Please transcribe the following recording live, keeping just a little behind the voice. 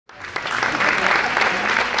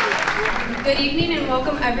Good evening and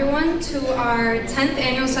welcome everyone to our 10th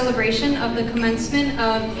annual celebration of the commencement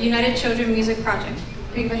of United Children Music Project.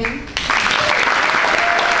 Can you give a hand?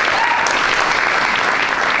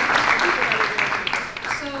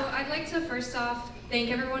 So I'd like to first off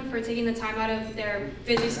thank everyone for taking the time out of their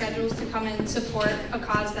busy schedules to come and support a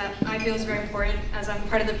cause that I feel is very important as I'm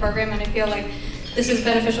part of the program, and I feel like this is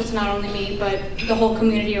beneficial to not only me but the whole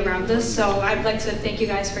community around us. So I'd like to thank you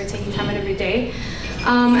guys for taking time out of your day.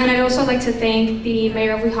 And I'd also like to thank the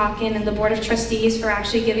Mayor of Weehawken and the Board of Trustees for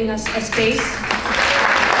actually giving us a space.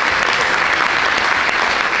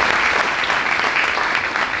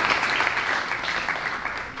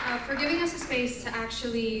 For giving us a space to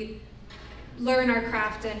actually learn our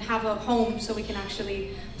craft and have a home so we can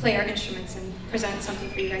actually play our instruments and present something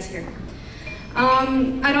for you guys here.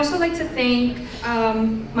 I'd also like to thank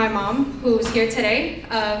my mom, who's here today.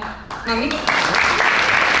 Mommy.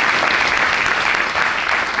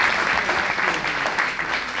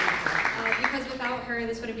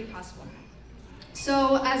 This wouldn't be possible.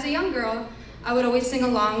 So as a young girl, I would always sing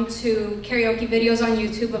along to karaoke videos on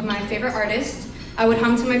YouTube of my favorite artists. I would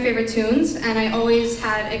hum to my favorite tunes, and I always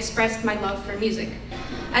had expressed my love for music.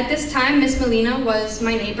 At this time, Miss Melina was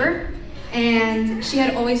my neighbor, and she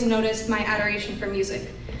had always noticed my adoration for music.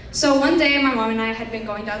 So one day, my mom and I had been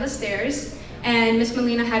going down the stairs, and Miss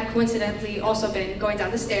Melina had coincidentally also been going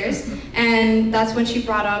down the stairs, and that's when she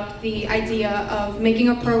brought up the idea of making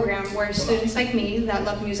a program where students like me that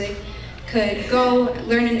love music could go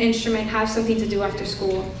learn an instrument, have something to do after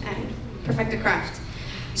school, and perfect a craft.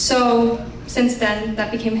 So since then,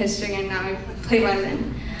 that became history, and now I play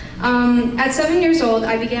violin. At 7 years old,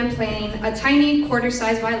 I began playing a tiny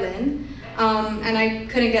quarter-sized violin, and I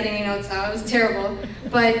couldn't get any notes out. It was terrible.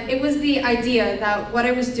 But it was the idea that what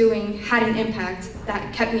I was doing had an impact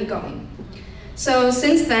that kept me going. So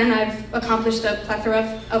since then, I've accomplished a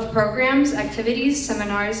plethora of programs, activities,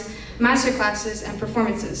 seminars, master classes, and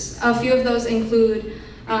performances. A few of those include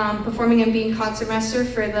performing and being concertmaster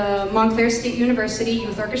for the Montclair State University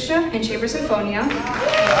Youth Orchestra and Chamber Sinfonia.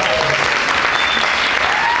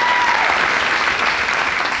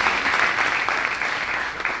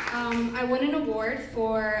 I won an award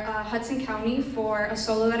for Hudson County for a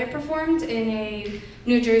solo that I performed in a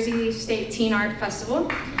New Jersey State Teen Art Festival.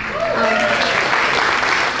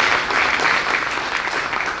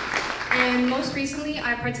 And most recently,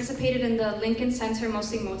 I participated in the Lincoln Center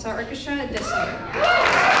Mostly Mozart Orchestra this summer.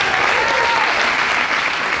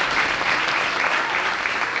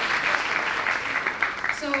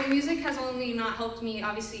 So music has only not helped me,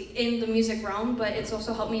 obviously, in the music realm, but it's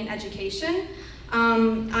also helped me in education.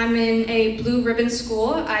 I'm in a blue ribbon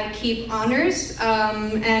school. I keep honors,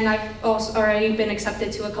 and I've also already been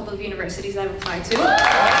accepted to a couple of universities that I've applied to.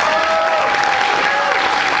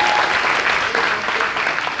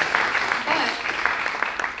 But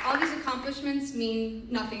all these accomplishments mean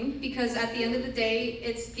nothing, because at the end of the day,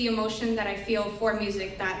 it's the emotion that I feel for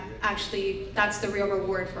music that actually, that's the real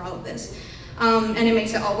reward for all of this. And it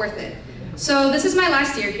makes it all worth it. So this is my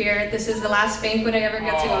last year here. This is the last banquet I ever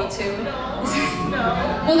get to go to.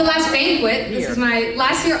 Well, the last banquet. This is my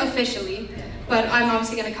last year officially, but I'm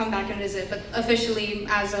obviously going to come back and visit. But officially,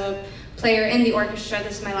 as a player in the orchestra,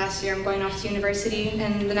 this is my last year. I'm going off to university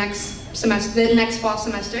in the next semester, the next fall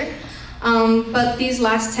semester. But these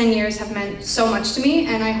last 10 years have meant so much to me,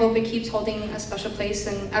 and I hope it keeps holding a special place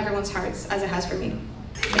in everyone's hearts as it has for me.